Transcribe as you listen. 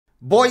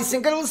Boys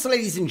and girls,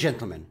 ladies and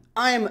gentlemen,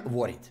 I am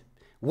worried.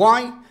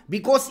 Why?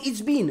 Because it's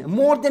been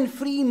more than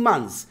 3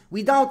 months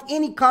without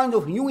any kind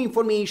of new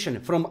information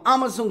from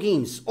Amazon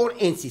Games or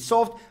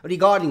NCSoft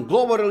regarding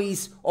global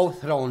release of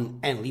Throne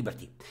and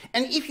Liberty.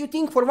 And if you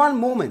think for one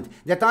moment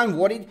that I'm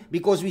worried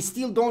because we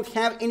still don't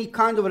have any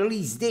kind of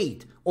release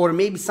date or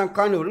maybe some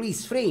kind of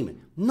release frame,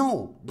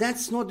 no,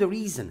 that's not the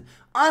reason.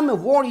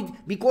 I'm worried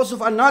because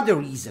of another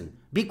reason,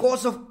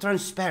 because of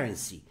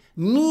transparency,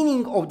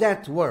 meaning of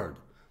that word.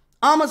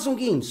 Amazon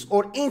Games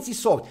or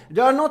NCSoft,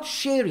 they are not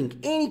sharing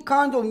any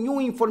kind of new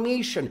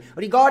information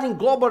regarding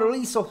global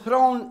release of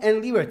Throne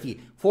and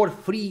Liberty for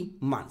 3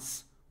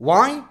 months.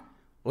 Why?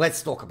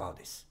 Let's talk about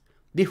this.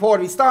 Before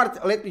we start,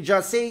 let me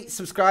just say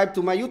subscribe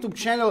to my YouTube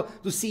channel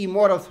to see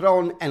more of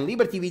Throne and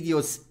Liberty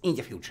videos in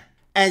the future.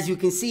 As you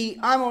can see,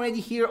 I'm already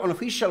here on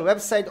official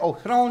website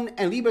of Throne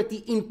and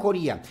Liberty in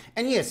Korea.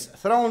 And yes,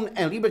 Throne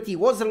and Liberty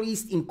was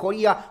released in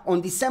Korea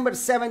on December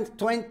 7th,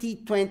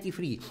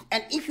 2023.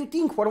 And if you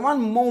think for one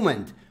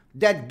moment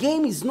that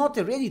game is not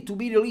ready to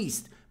be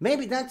released,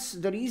 maybe that's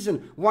the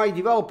reason why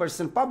developers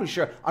and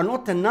publishers are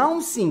not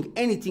announcing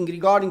anything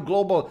regarding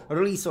global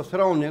release of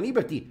Throne and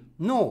Liberty.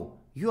 No.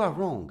 You are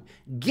wrong.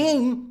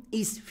 Game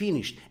is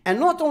finished. And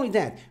not only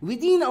that,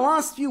 within the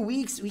last few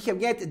weeks we have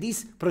get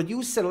this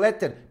producer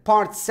letter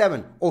part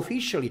 7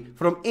 officially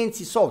from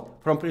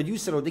NCSoft, from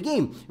producer of the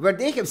game, where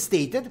they have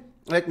stated,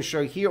 let me show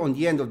you here on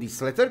the end of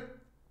this letter.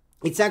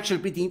 It's actually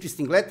a pretty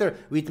interesting letter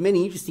with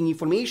many interesting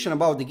information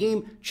about the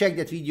game. Check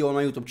that video on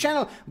my YouTube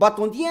channel. But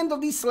on the end of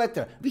this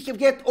letter, we have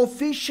get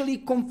officially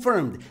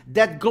confirmed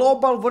that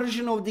global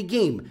version of the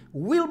game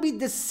will be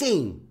the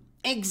same,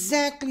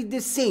 exactly the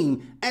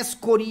same as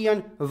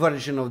Korean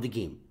version of the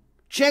game.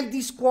 Check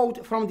this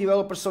quote from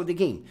developers of the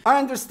game. I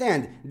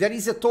understand there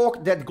is a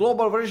talk that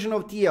global version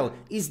of TL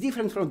is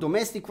different from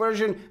domestic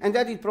version and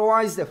that it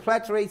provides the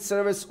flat rate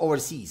service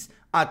overseas.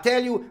 I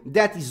tell you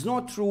that is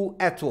not true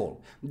at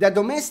all. The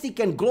domestic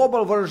and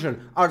global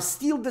version are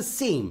still the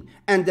same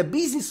and the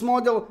business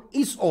model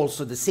is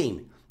also the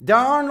same. There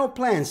are no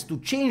plans to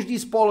change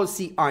this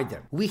policy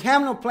either. We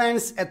have no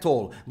plans at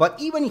all, but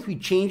even if we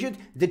change it,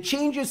 the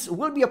changes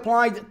will be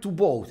applied to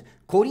both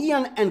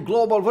Korean and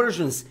global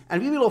versions,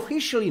 and we will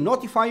officially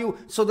notify you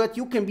so that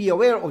you can be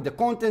aware of the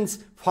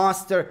contents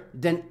faster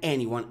than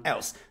anyone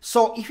else.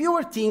 So if you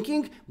are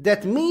thinking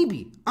that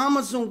maybe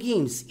Amazon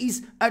Games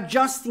is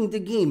adjusting the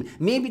game,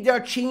 maybe they are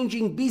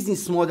changing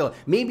business model,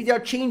 maybe they are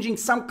changing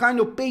some kind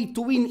of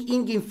pay-to-win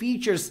in-game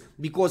features,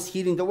 because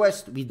here in the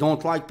West we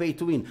don't like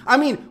pay-to-win. I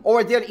mean,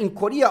 over there in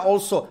Korea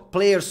also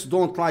players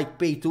don't like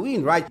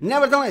pay-to-win, right?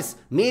 Nevertheless,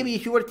 maybe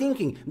if you were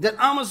thinking that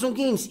Amazon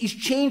Games is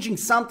changing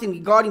something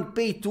regarding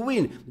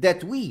pay-to-win,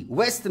 that we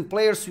Western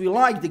players will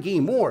like the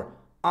game more,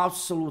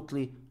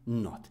 absolutely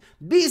not.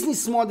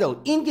 Business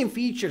model, in-game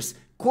features,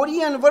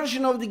 Korean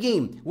version of the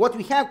game, what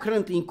we have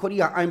currently in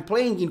Korea, I'm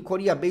playing in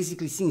Korea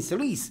basically since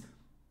release.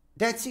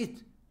 That's it.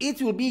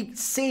 It will be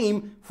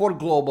same for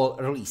global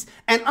release.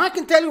 And I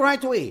can tell you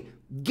right away,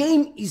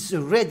 game is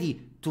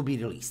ready to be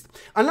released.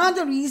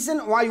 Another reason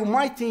why you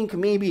might think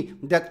maybe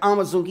that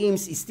Amazon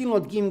Games is still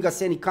not giving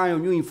us any kind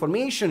of new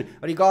information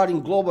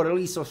regarding global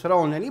release of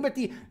Throne and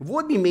Liberty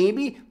would be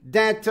maybe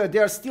that they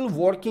are still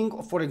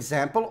working, for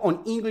example,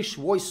 on English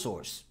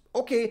voiceovers.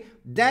 Okay,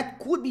 that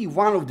could be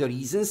one of the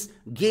reasons.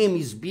 Game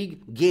is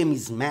big, game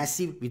is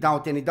massive,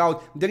 without any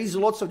doubt. There is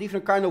lots of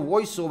different kind of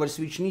voiceovers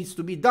which needs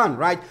to be done,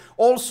 right?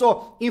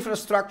 Also,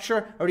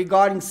 infrastructure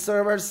regarding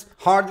servers,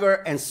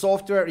 hardware and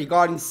software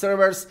regarding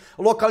servers,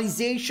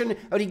 localization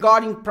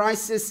regarding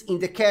prices in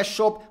the cash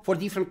shop for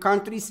different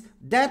countries.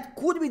 That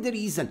could be the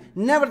reason.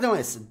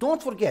 Nevertheless,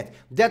 don't forget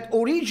that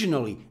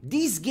originally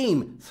this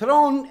game,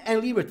 Throne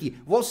and Liberty,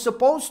 was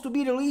supposed to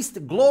be released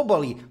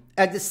globally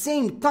at the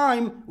same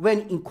time when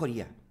in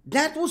Korea.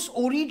 That was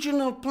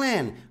original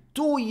plan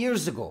 2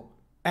 years ago.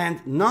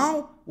 And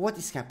now what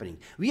is happening?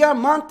 We are a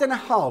month and a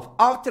half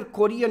after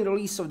Korean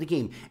release of the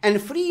game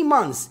and 3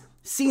 months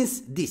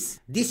since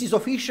this. This is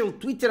official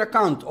Twitter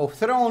account of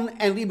Throne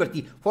and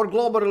Liberty for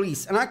global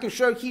release, and I can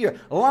show here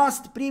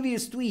last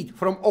previous tweet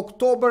from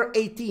October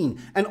 18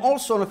 and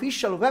also an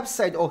official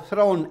website of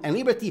Throne and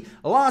Liberty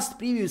last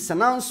previous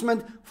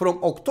announcement from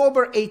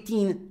October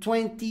 18,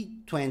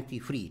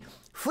 2023.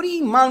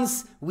 3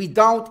 months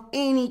without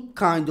any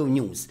kind of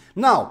news.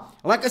 Now,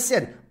 like I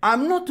said,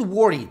 I'm not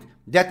worried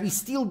that we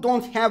still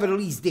don't have a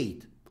release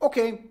date.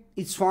 Okay,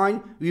 it's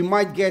fine. We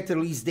might get a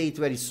release date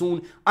very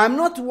soon. I'm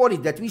not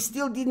worried that we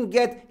still didn't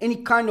get any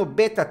kind of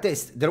beta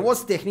test. There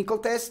was technical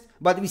test,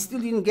 but we still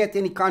didn't get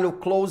any kind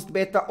of closed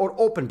beta or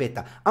open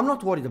beta. I'm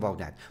not worried about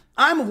that.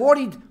 I'm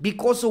worried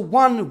because of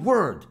one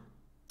word: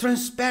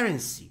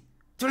 transparency.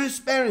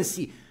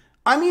 Transparency.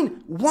 I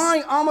mean,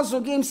 why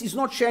Amazon Games is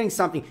not sharing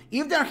something?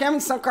 If they're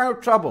having some kind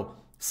of trouble,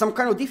 some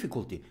kind of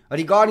difficulty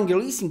regarding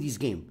releasing this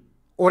game,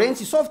 or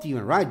NCSoft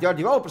even, right? They are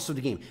developers of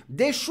the game.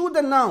 They should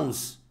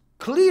announce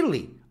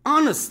clearly,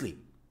 honestly,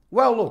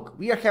 well, look,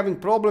 we are having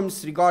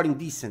problems regarding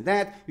this and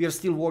that. We are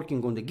still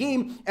working on the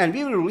game and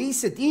we will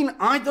release it in,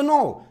 I don't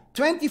know,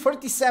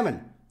 2037,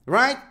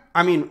 right?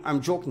 I mean,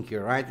 I'm joking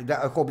here, right?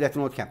 I hope that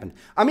will not happen.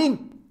 I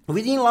mean,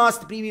 within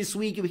previous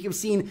week, we have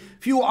seen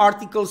few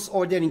articles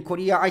over there in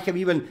Korea. I have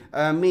even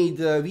made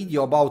a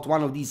video about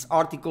one of these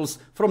articles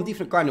from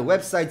different kind of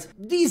websites.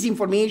 These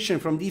information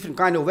from different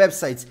kind of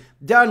websites,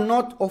 they are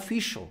not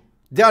official.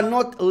 They are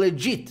not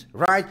legit,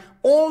 right?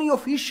 Only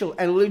official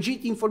and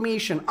legit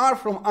information are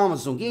from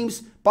Amazon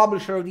Games,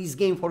 publisher of this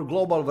game for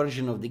global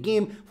version of the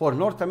game for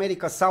North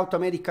America, South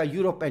America,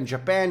 Europe and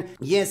Japan.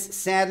 Yes,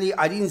 sadly,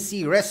 I didn't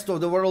see rest of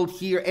the world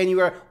here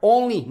anywhere.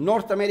 Only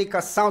North America,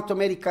 South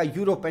America,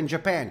 Europe and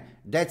Japan.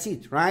 That's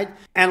it, right?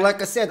 And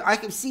like I said, I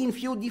have seen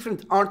few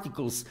different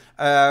articles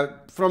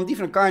from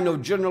different kind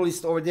of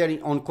journalists over there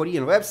on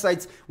Korean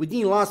websites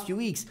within the last few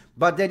weeks,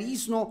 but there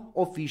is no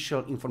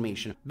official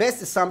information.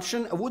 Best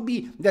assumption would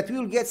be that we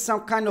will get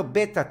some kind of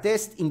beta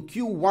test in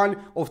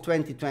Q1 of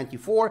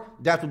 2024.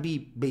 That will be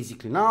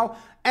basically now,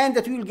 and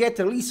that we will get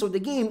a release of the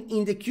game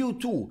in the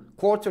Q2,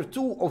 quarter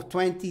 2 of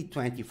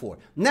 2024.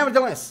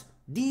 Nevertheless,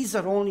 these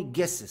are only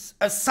guesses,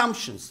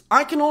 assumptions.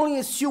 I can only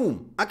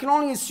assume,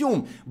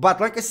 but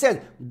like I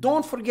said,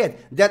 don't forget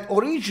that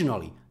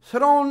originally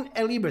Throne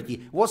and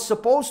Liberty was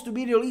supposed to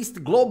be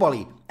released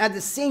globally at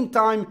the same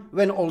time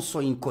when also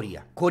in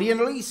Korea. Korean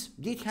release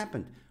did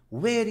happen.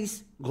 Where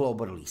is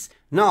global release?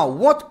 Now,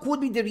 what could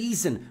be the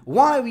reason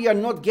why we are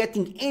not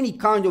getting any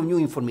kind of new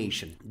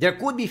information? There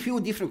could be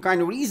few different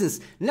kind of reasons.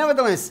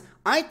 Nevertheless,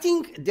 I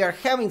think they are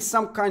having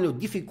some kind of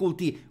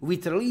difficulty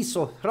with the release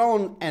of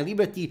Throne and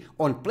Liberty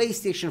on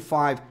PlayStation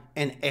 5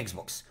 and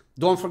Xbox.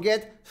 Don't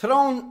forget,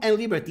 Throne and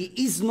Liberty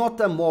is not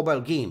a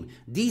mobile game.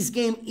 This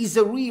game is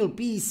a real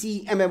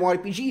PC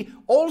MMORPG,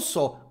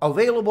 also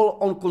available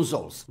on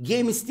consoles.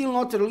 Game is still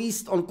not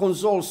released on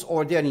consoles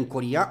or there in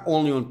Korea,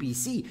 only on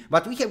PC,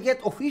 but we have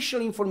get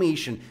official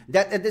information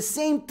that at the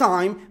same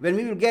time when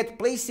we will get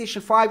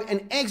PlayStation 5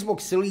 and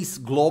Xbox release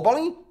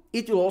globally,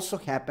 it will also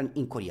happen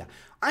in Korea.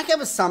 I have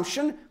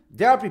assumption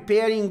they are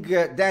preparing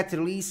that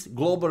release,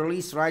 global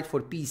release, right,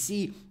 for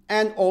PC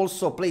and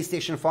also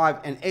PlayStation 5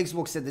 and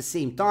Xbox at the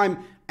same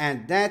time,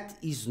 and that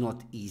is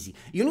not easy.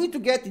 You need to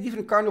get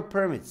different kind of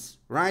permits,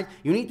 right?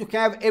 You need to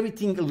have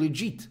everything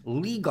legit,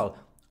 legal.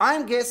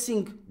 I'm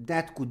guessing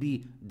that could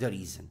be the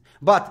reason.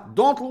 But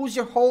don't lose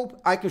your hope.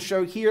 I can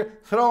show you here,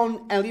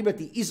 Throne and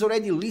Liberty is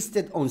already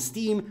listed on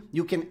Steam.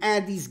 You can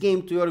add this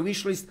game to your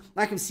wishlist.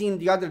 I have seen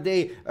the other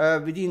day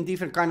within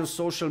different kind of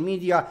social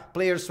media,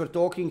 players were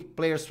talking,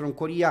 players from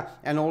Korea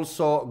and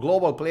also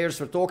global players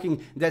were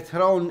talking that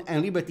Throne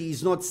and Liberty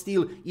is not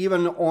still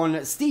even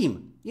on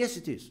Steam. Yes,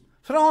 it is.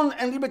 Throne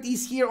and Liberty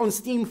is here on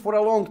Steam for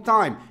a long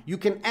time. You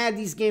can add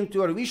this game to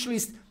your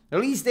wishlist.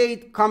 Release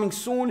date coming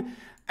soon.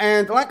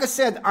 And like I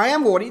said, I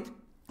am worried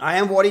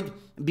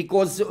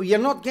because we are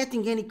not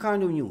getting any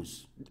kind of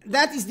news.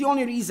 That is the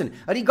only reason.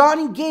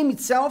 Regarding game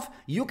itself,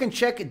 you can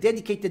check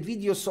dedicated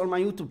videos on my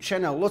YouTube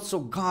channel. Lots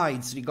of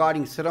guides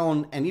regarding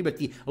Throne and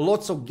Liberty.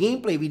 Lots of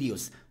gameplay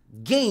videos.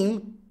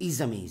 Game is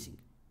amazing.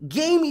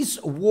 Game is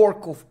a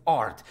work of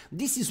art.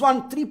 This is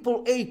one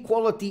AAA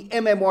quality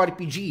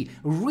MMORPG,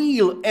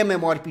 real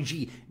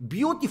MMORPG,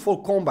 beautiful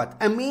combat,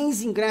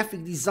 amazing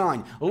graphic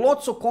design,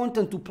 lots of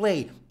content to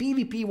play,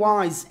 PvP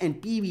wise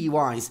and PvE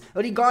wise.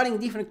 Regarding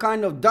different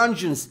kind of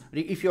dungeons,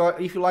 if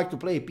you like to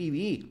play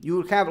PvE, you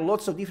will have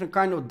lots of different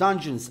kind of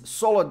dungeons,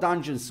 solo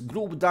dungeons,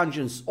 group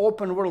dungeons,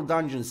 open world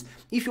dungeons.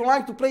 If you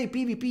like to play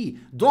PvP,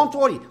 don't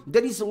worry,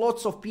 there is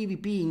lots of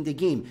PvP in the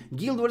game.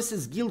 Guild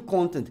versus guild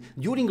content.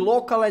 During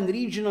local and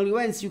regional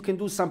events you can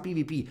do some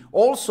PvP.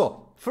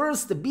 Also,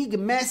 first big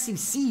massive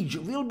siege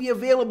will be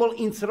available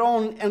in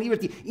Throne and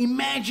Liberty.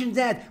 Imagine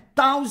that,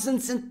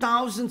 thousands and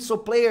thousands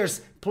of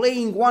players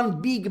playing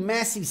one big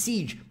massive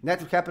siege.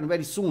 That will happen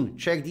very soon.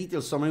 Check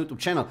details on my YouTube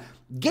channel.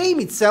 Game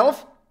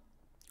itself,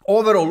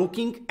 overall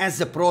looking as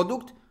a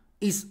product,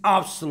 is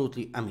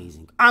absolutely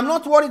amazing. I'm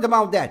not worried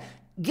about that.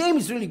 Game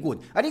is really good.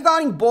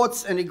 Regarding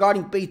bots and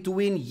regarding pay to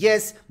win,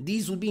 yes,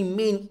 these will be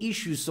main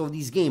issues of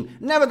this game.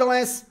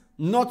 Nevertheless,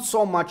 not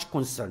so much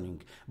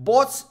concerning.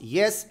 Bots,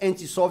 yes,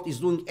 NCSoft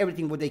is doing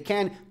everything what they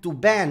can to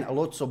ban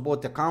lots of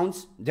bot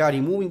accounts. They are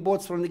removing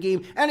bots from the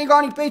game. And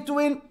regarding pay to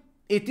win,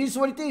 it is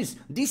what it is.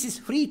 This is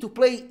free to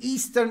play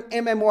Eastern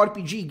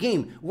MMORPG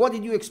game. What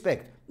did you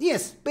expect?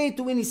 Yes, pay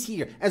to win is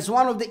here as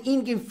one of the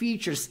in-game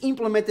features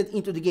implemented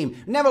into the game.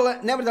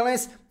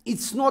 Nevertheless,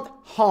 it's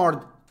not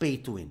hard pay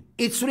to win.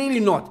 It's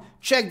really not.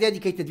 Check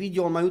dedicated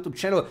video on my YouTube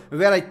channel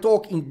where I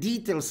talk in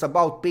details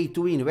about pay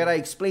to win, where I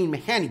explain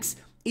mechanics.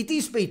 It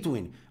is pay to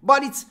win,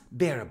 but it's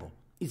bearable.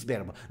 It's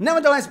bearable.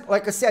 Nevertheless,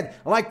 like I said,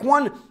 like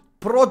one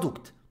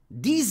product,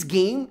 this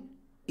game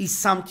is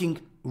something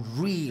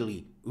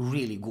really,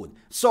 really good.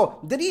 So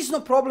there is no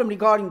problem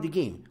regarding the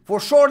game. For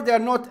sure,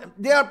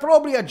 they are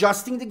probably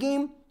adjusting the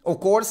game. Of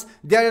course,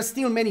 there are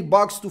still many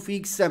bugs to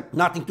fix,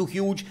 nothing too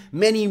huge,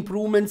 many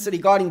improvements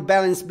regarding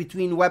balance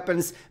between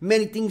weapons,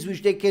 many things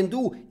which they can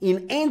do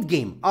in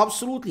endgame,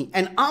 absolutely.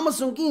 And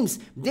Amazon Games,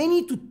 they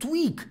need to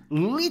tweak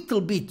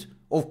little bit,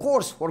 of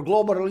course, for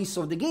global release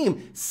of the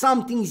game,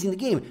 some things in the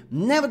game.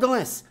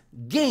 Nevertheless,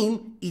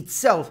 game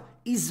itself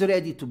is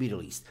ready to be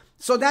released.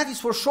 So that is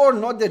for sure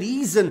not the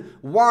reason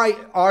why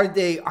are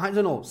they, I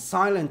don't know,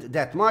 silent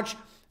that much.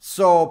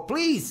 So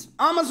please,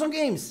 Amazon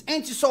Games,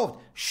 NCSoft,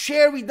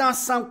 share with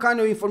us some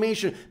kind of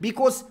information,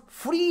 because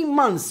 3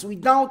 months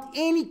without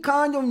any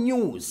kind of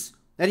news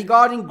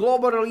regarding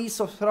global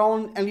release of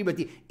Throne and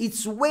Liberty,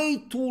 it's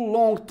way too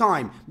long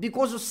time,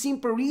 because of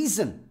simple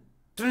reason,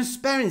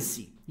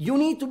 transparency. You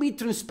need to be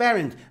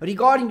transparent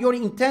regarding your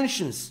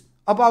intentions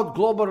about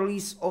global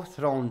release of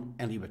Throne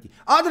and Liberty.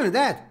 Other than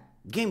that,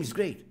 game is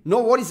great,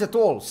 no worries at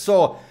all.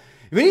 So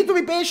we need to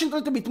be patient a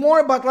little bit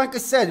more, but like I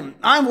said,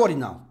 I'm worried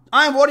now.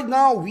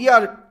 We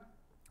are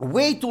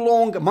way too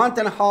long, a month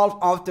and a half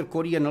after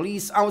Korean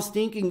release. I was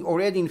thinking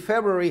already in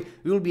February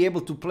we will be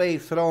able to play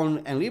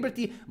Throne and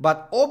Liberty,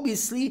 but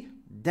obviously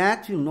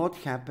that will not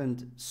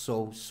happen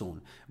so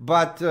soon.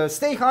 But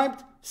stay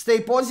hyped,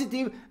 stay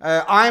positive.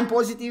 I am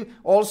positive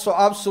also,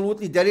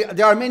 absolutely.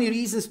 There are many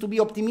reasons to be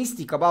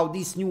optimistic about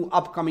this new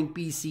upcoming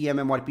PC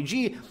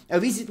MMORPG.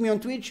 Visit me on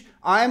Twitch.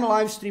 I am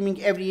live streaming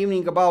every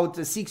evening about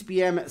 6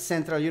 p.m.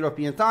 Central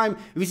European Time.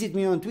 Visit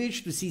me on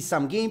Twitch to see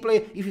some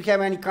gameplay. If you have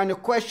any kind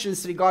of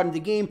questions regarding the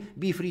game,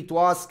 be free to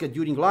ask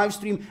during live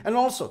stream. And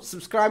also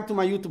subscribe to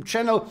my YouTube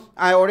channel.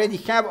 I already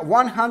have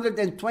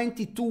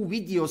 122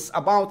 videos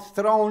about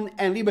Throne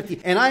and Liberty,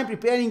 and I am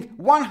preparing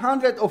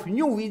 100 of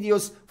new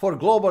videos for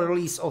global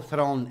release of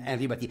Throne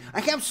and Liberty.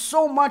 I have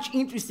so much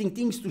interesting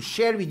things to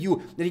share with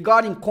you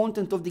regarding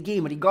content of the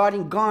game,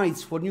 regarding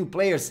guides for new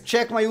players.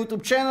 Check my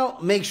YouTube channel,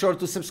 make sure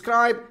to subscribe,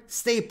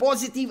 stay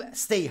positive,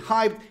 stay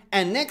hyped,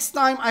 and next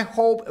time I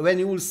hope when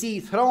you will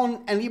see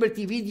Throne and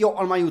Liberty video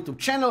on my YouTube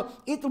channel,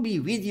 it will be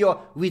a video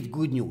with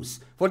good news.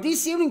 For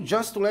this evening,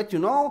 just to let you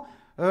know,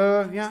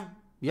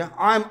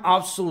 I'm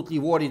absolutely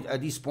worried at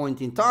this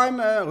point in time.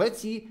 Let's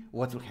see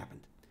what will happen.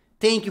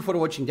 Thank you for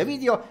watching the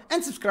video,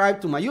 and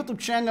subscribe to my YouTube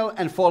channel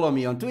and follow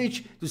me on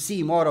Twitch to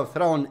see more of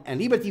Throne and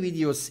Liberty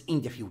videos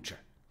in the future.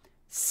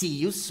 See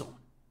you soon.